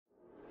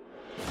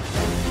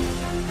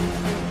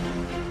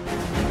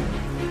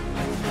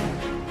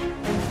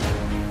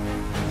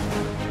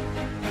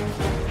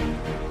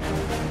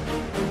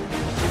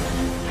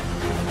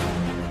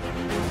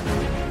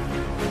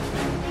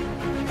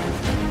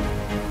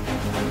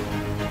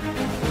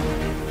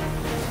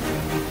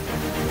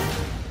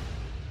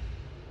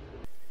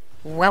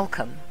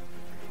Welcome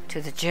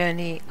to the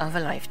journey of a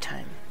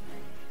lifetime,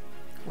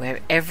 where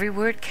every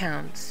word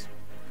counts,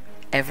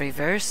 every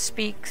verse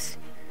speaks,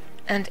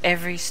 and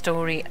every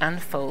story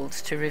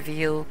unfolds to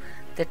reveal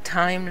the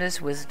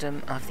timeless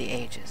wisdom of the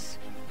ages.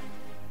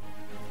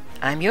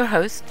 I'm your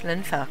host,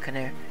 Lynn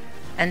Falconer,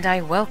 and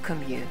I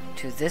welcome you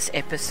to this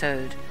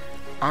episode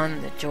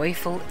on the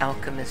Joyful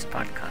Alchemist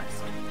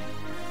podcast.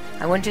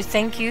 I want to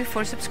thank you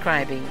for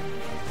subscribing,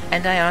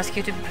 and I ask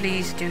you to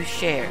please do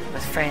share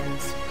with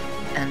friends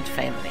and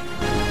family.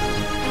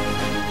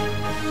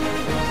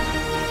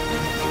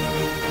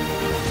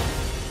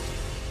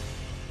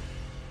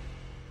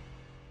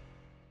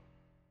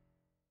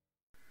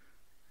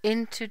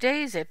 In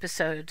today's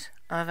episode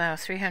of our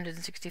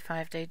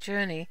 365-day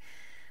journey,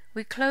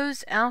 we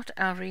close out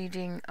our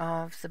reading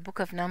of the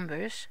Book of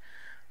Numbers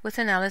with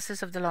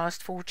analysis of the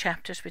last 4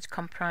 chapters, which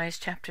comprise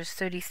chapters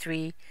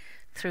 33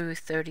 through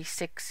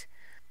 36.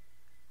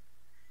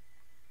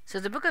 So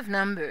the Book of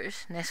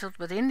Numbers, nestled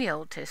within the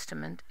Old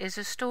Testament, is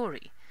a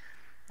story,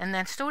 and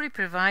that story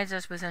provides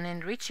us with an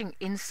enriching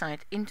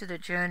insight into the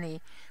journey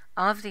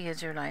of the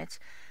Israelites,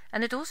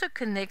 and it also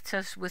connects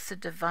us with the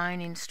divine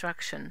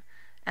instruction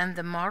and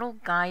the moral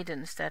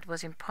guidance that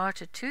was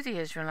imparted to the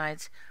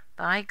Israelites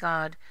by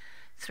God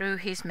through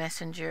his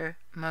messenger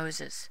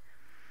Moses.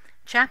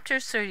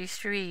 Chapters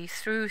 33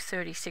 through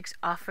 36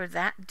 offer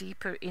that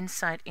deeper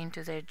insight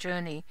into their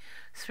journey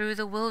through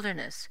the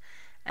wilderness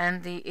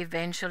and the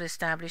eventual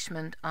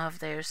establishment of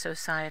their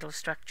societal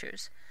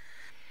structures.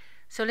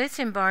 So let's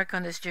embark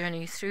on this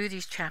journey through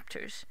these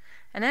chapters,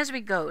 and as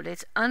we go,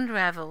 let's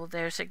unravel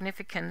their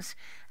significance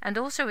and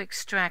also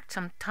extract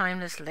some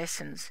timeless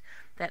lessons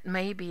that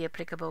may be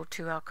applicable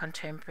to our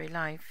contemporary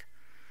life.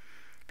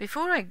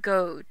 Before I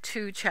go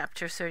to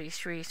chapter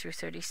 33 through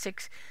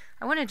 36,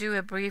 I want to do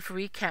a brief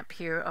recap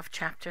here of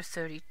chapter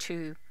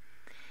 32.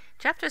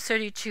 Chapter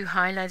 32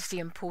 highlights the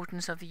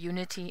importance of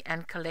unity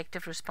and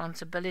collective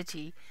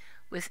responsibility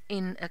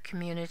within a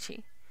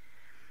community.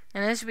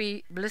 And as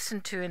we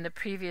listened to in the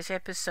previous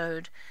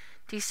episode,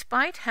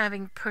 despite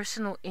having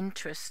personal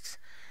interests,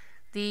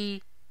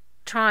 the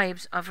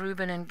tribes of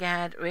Reuben and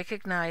Gad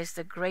recognized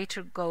the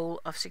greater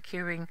goal of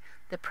securing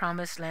the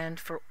promised land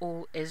for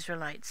all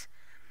Israelites.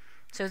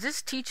 So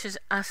this teaches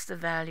us the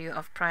value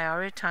of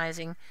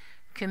prioritizing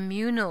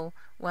communal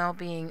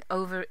well-being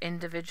over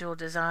individual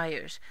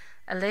desires,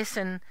 a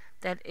lesson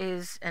that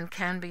is and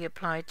can be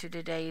applied to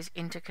today's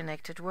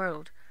interconnected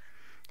world.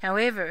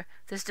 However,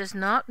 this does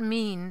not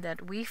mean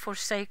that we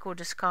forsake or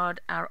discard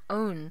our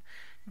own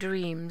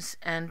dreams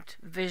and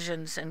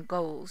visions and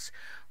goals,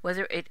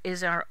 whether it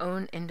is our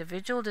own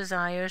individual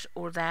desires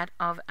or that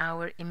of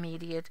our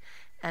immediate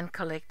and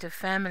collective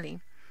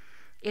family.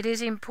 It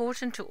is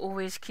important to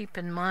always keep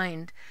in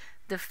mind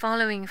the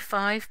following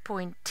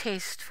 5-point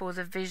test for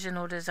the vision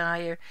or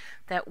desire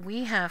that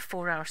we have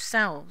for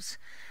ourselves.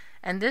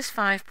 And this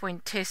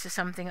 5-point test is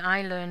something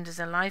I learned as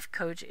a life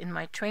coach in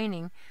my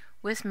training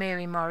with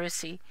Mary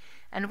Morrissey,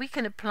 and we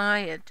can apply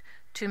it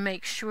to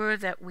make sure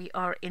that we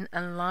are in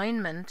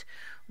alignment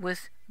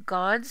with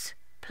God's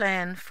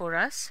plan for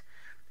us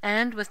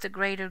and with the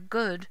greater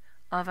good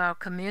of our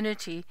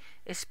community,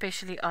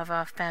 especially of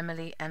our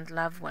family and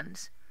loved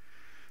ones.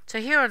 So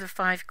here are the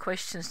 5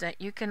 questions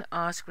that you can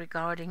ask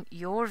regarding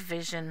your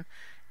vision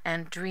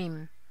and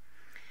dream.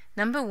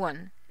 Number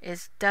 1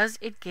 is, does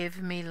it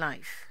give me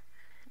life?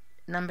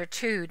 Number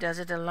 2, does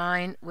it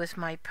align with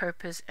my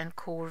purpose and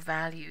core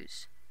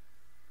values?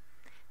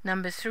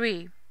 Number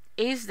 3,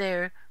 is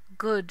there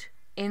good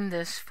in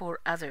this for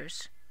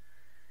others?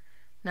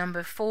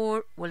 Number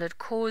 4, will it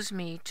cause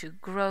me to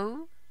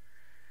grow?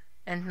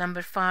 And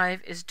number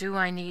 5 is, do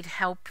I need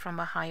help from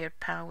a higher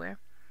power?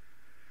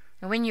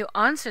 And when you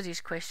answer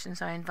these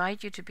questions, I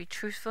invite you to be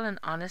truthful and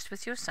honest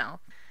with yourself.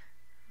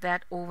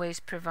 That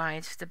always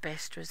provides the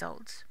best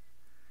results.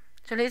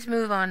 So let's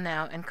move on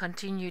now and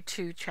continue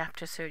to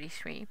chapter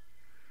 33.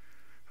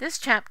 This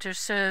chapter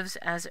serves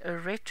as a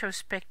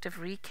retrospective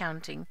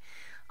recounting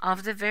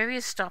of the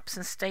various stops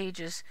and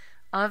stages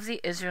of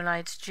the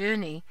Israelites'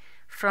 journey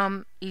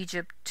from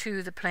Egypt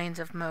to the plains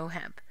of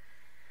Moab.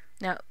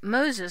 Now,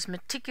 Moses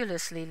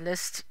meticulously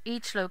lists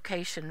each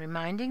location,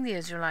 reminding the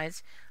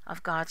Israelites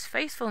of God's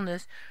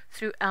faithfulness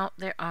throughout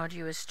their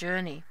arduous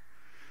journey.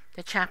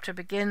 The chapter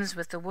begins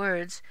with the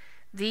words,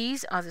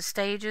 "These are the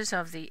stages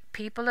of the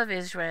people of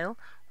Israel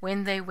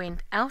when they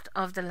went out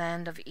of the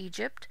land of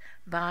Egypt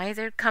by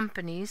their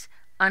companies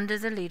under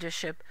the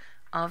leadership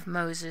of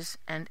Moses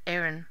and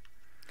Aaron."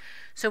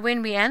 So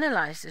when we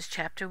analyze this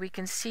chapter, we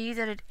can see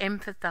that it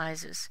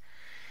empathizes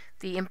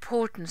the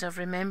importance of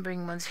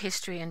remembering one's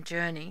history and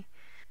journey.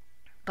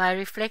 By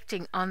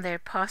reflecting on their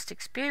past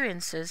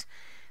experiences,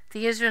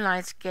 the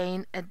Israelites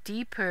gain a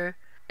deeper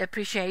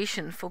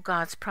appreciation for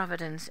God's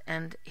providence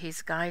and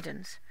his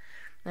guidance.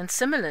 And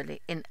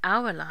similarly, in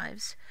our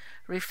lives,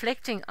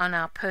 reflecting on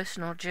our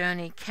personal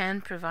journey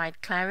can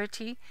provide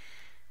clarity,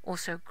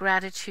 also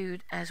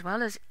gratitude, as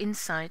well as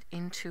insight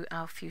into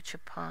our future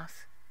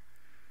path.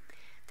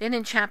 Then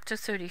in chapter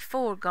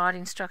 34, God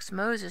instructs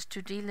Moses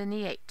to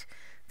delineate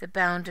the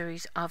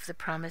boundaries of the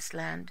Promised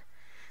Land.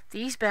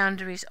 These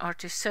boundaries are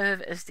to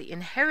serve as the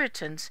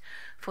inheritance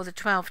for the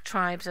 12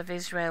 tribes of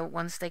Israel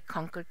once they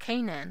conquer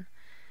Canaan.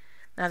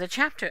 Now the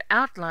chapter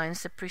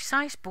outlines the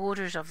precise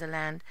borders of the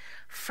land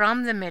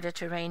from the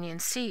Mediterranean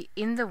Sea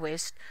in the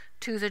west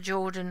to the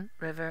Jordan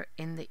River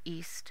in the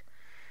east.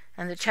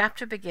 And the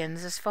chapter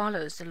begins as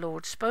follows. The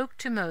Lord spoke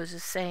to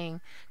Moses,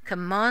 saying,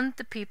 Command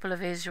the people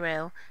of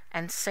Israel,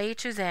 and say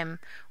to them,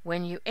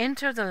 When you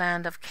enter the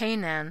land of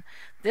Canaan,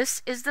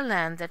 this is the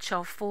land that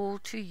shall fall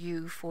to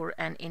you for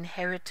an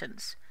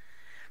inheritance.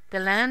 The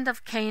land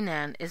of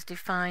Canaan is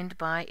defined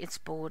by its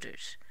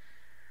borders.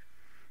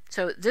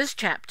 So this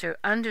chapter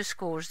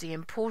underscores the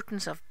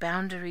importance of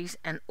boundaries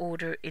and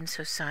order in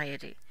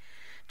society.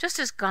 Just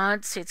as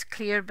God sets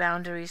clear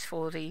boundaries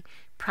for the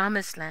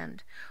Promised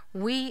Land,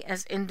 we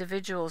as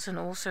individuals and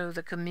also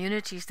the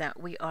communities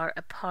that we are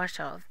a part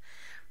of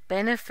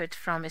benefit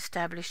from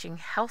establishing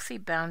healthy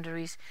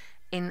boundaries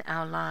in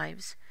our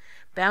lives.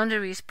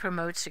 Boundaries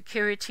promote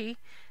security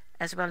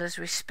as well as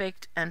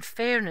respect and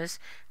fairness,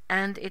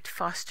 and it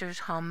fosters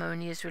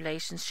harmonious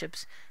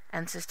relationships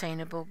and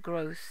sustainable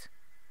growth.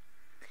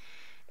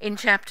 In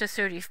chapter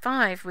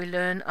 35, we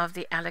learn of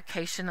the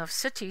allocation of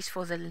cities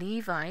for the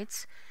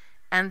Levites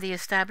and the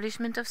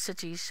establishment of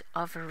cities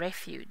of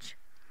refuge.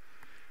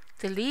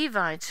 The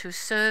Levites, who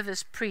serve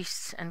as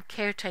priests and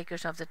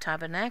caretakers of the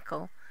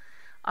tabernacle,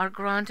 are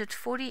granted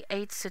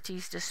 48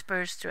 cities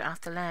dispersed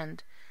throughout the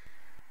land.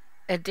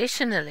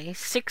 Additionally,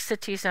 6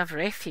 cities of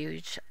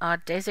refuge are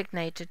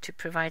designated to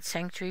provide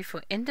sanctuary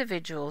for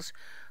individuals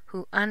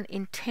who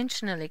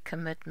unintentionally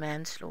commit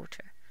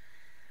manslaughter.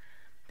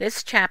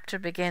 This chapter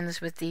begins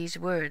with these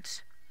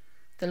words.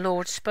 The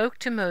Lord spoke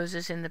to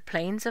Moses in the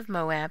plains of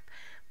Moab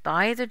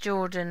by the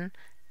Jordan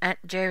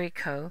at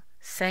Jericho,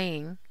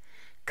 saying,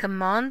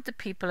 Command the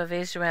people of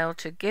Israel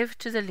to give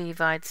to the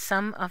Levites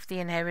some of the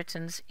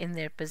inheritance in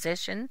their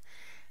possession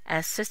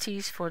as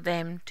cities for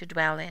them to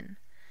dwell in.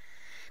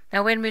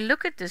 Now when we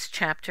look at this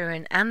chapter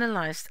and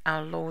analyze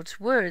our Lord's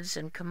words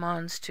and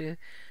commands to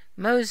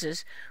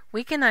Moses,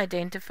 we can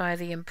identify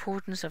the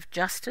importance of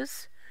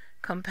justice,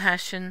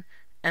 compassion,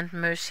 and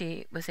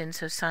mercy within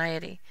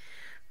society.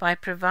 By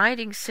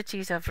providing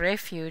cities of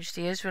refuge,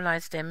 the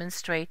Israelites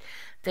demonstrate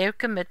their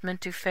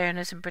commitment to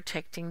fairness and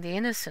protecting the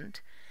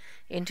innocent.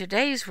 In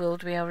today's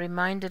world, we are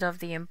reminded of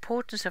the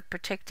importance of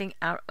protecting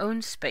our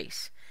own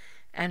space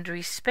and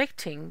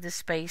respecting the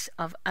space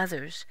of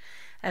others,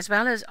 as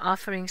well as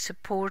offering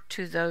support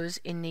to those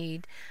in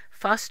need,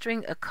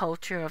 fostering a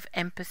culture of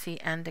empathy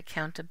and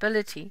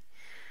accountability.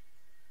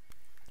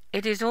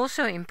 It is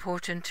also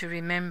important to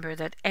remember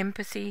that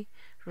empathy,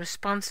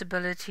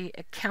 responsibility,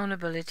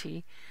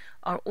 accountability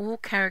are all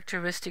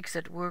characteristics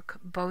that work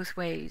both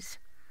ways.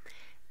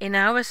 In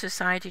our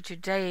society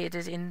today, it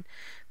is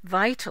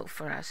vital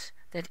for us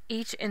that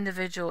each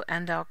individual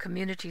and our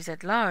communities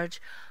at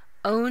large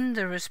own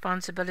the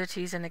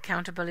responsibilities and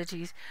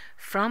accountabilities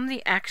from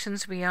the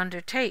actions we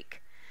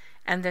undertake,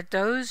 and that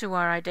those who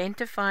are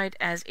identified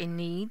as in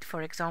need,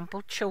 for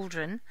example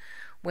children,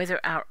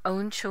 whether our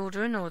own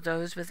children or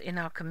those within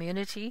our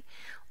community,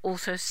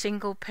 also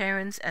single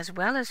parents as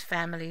well as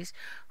families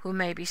who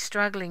may be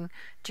struggling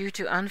due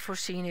to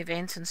unforeseen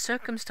events and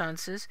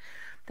circumstances,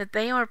 that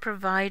they are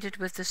provided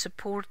with the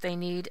support they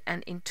need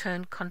and in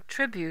turn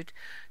contribute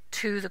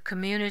to the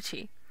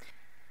community.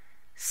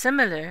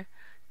 Similar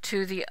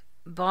to the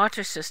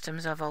barter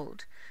systems of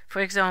old,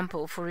 for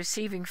example, for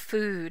receiving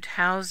food,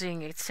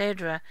 housing,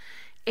 etc.,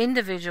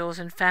 individuals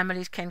and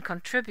families can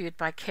contribute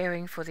by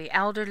caring for the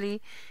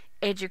elderly,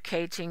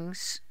 educating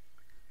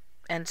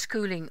and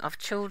schooling of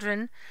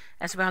children,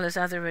 as well as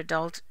other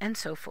adults, and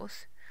so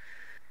forth.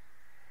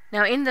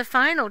 Now, in the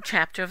final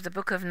chapter of the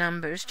book of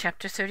Numbers,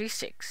 chapter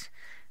 36,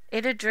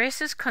 it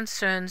addresses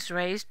concerns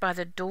raised by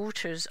the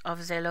daughters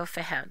of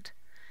Zelophehad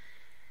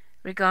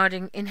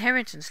regarding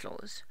inheritance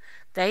laws.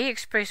 They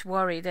express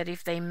worry that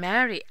if they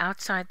marry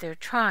outside their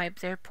tribe,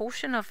 their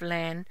portion of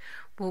land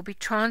will be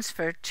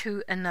transferred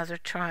to another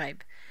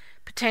tribe,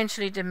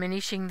 potentially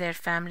diminishing their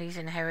family's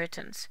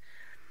inheritance.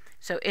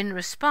 So in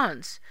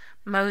response,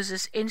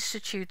 Moses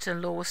institutes a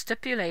law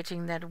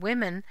stipulating that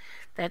women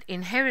that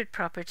inherit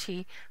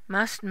property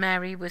must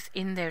marry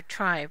within their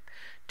tribe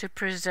to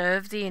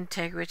preserve the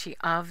integrity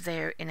of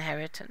their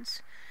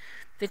inheritance.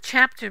 The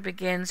chapter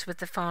begins with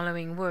the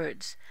following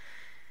words.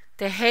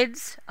 The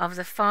heads of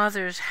the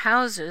fathers'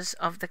 houses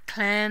of the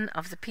clan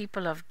of the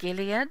people of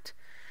Gilead,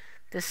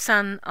 the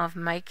son of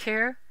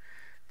Machir,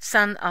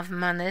 son of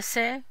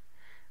Manasseh,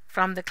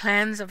 from the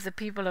clans of the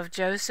people of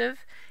Joseph,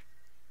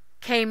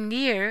 came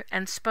near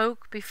and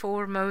spoke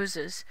before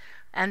Moses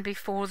and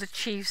before the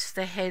chiefs,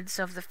 the heads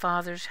of the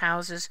fathers'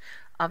 houses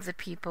of the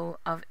people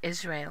of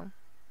Israel.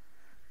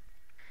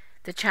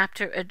 The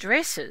chapter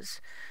addresses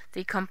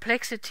the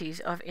complexities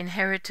of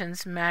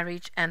inheritance,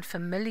 marriage, and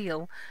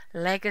familial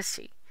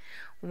legacy.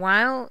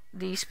 While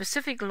the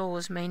specific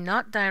laws may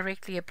not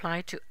directly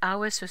apply to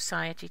our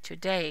society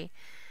today,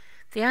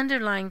 the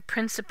underlying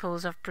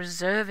principles of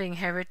preserving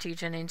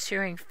heritage and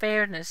ensuring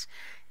fairness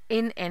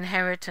in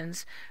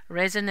inheritance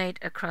resonate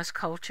across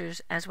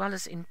cultures as well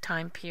as in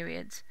time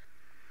periods.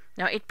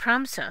 Now, it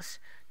prompts us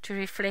to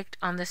reflect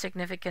on the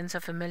significance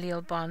of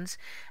familial bonds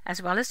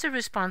as well as the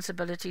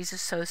responsibilities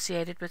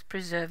associated with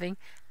preserving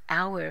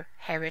our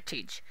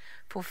heritage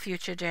for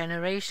future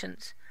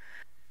generations.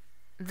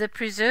 The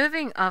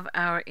preserving of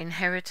our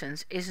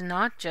inheritance is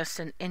not just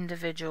an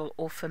individual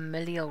or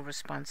familial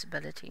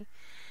responsibility,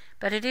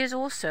 but it is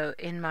also,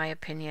 in my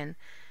opinion,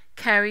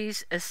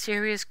 carries a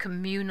serious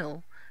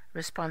communal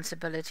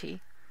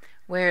responsibility,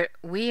 where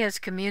we as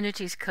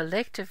communities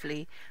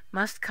collectively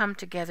must come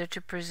together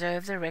to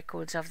preserve the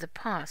records of the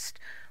past,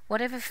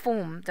 whatever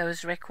form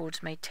those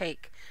records may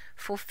take,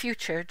 for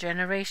future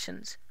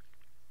generations.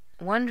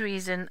 One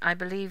reason I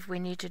believe we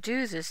need to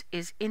do this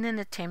is in an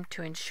attempt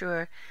to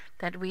ensure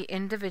that we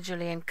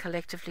individually and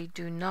collectively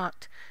do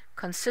not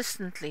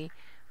consistently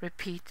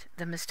repeat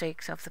the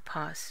mistakes of the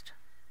past.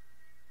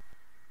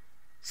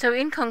 So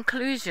in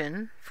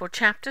conclusion, for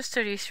chapters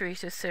 33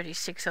 to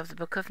 36 of the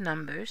Book of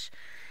Numbers,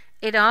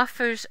 it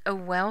offers a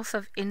wealth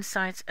of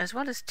insights as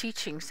well as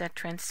teachings that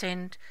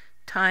transcend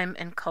time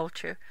and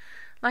culture,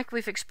 like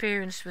we've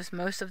experienced with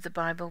most of the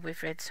Bible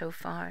we've read so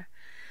far.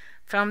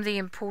 From the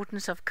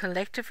importance of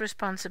collective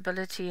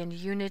responsibility and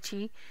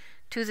unity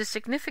to the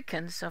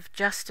significance of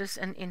justice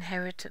and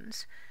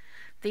inheritance,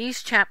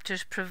 these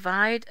chapters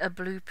provide a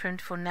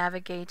blueprint for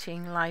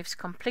navigating life's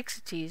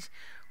complexities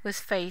with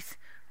faith,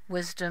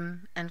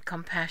 wisdom, and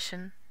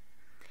compassion.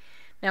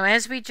 Now,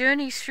 as we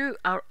journey through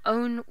our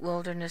own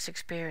wilderness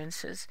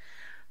experiences,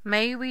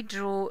 may we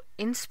draw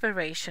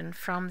inspiration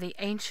from the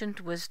ancient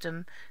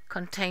wisdom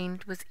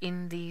contained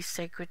within these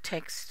sacred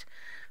texts,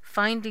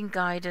 finding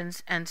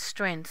guidance and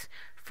strength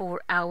for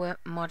our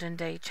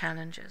modern-day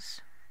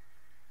challenges.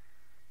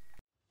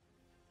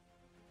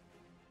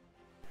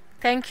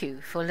 Thank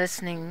you for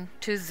listening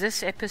to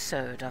this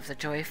episode of the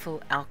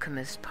Joyful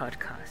Alchemist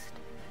podcast.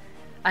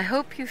 I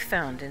hope you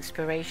found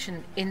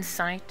inspiration,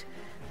 insight,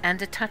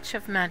 and a touch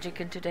of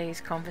magic in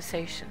today's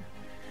conversation.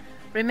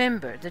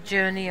 Remember, the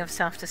journey of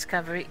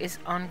self-discovery is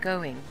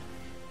ongoing,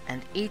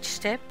 and each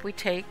step we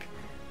take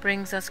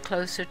brings us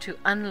closer to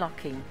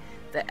unlocking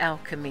the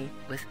alchemy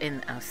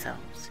within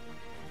ourselves.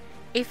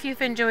 If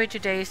you've enjoyed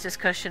today's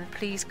discussion,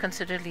 please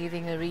consider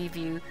leaving a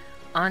review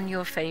on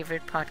your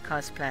favorite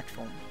podcast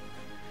platform.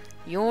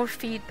 Your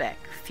feedback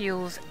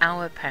fuels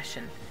our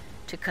passion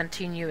to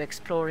continue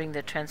exploring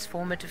the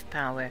transformative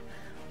power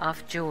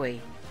of joy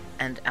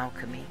and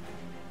alchemy.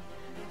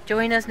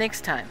 Join us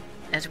next time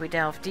as we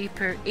delve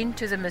deeper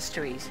into the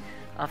mysteries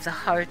of the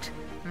heart,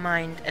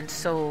 mind, and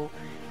soul,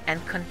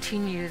 and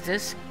continue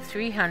this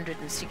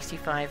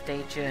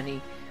 365-day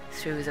journey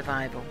through the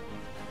Bible.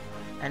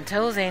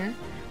 Until then,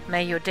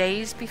 may your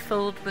days be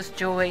filled with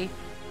joy,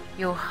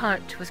 your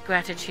heart with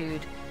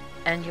gratitude,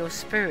 and your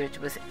spirit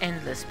with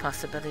endless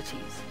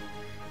possibilities.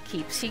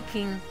 Keep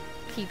seeking,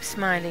 keep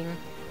smiling,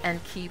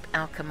 and keep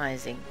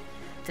alchemizing.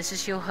 This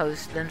is your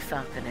host, Lynn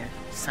Falconer,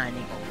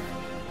 signing off.